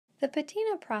The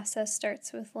patina process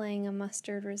starts with laying a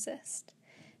mustard resist.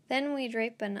 Then we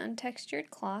drape an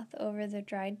untextured cloth over the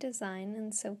dried design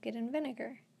and soak it in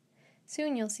vinegar.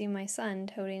 Soon you'll see my son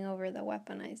toting over the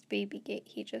weaponized baby gate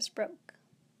he just broke.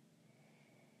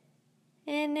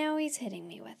 And now he's hitting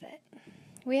me with it.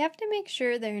 We have to make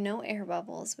sure there are no air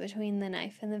bubbles between the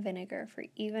knife and the vinegar for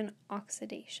even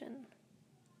oxidation.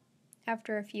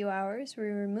 After a few hours, we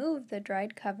remove the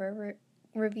dried cover,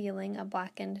 revealing a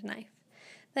blackened knife.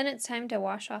 Then it's time to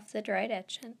wash off the dried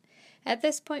etchant. At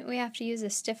this point, we have to use a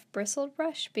stiff bristled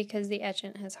brush because the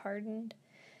etchant has hardened.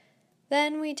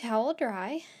 Then we towel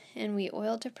dry, and we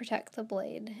oil to protect the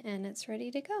blade, and it's ready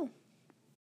to go.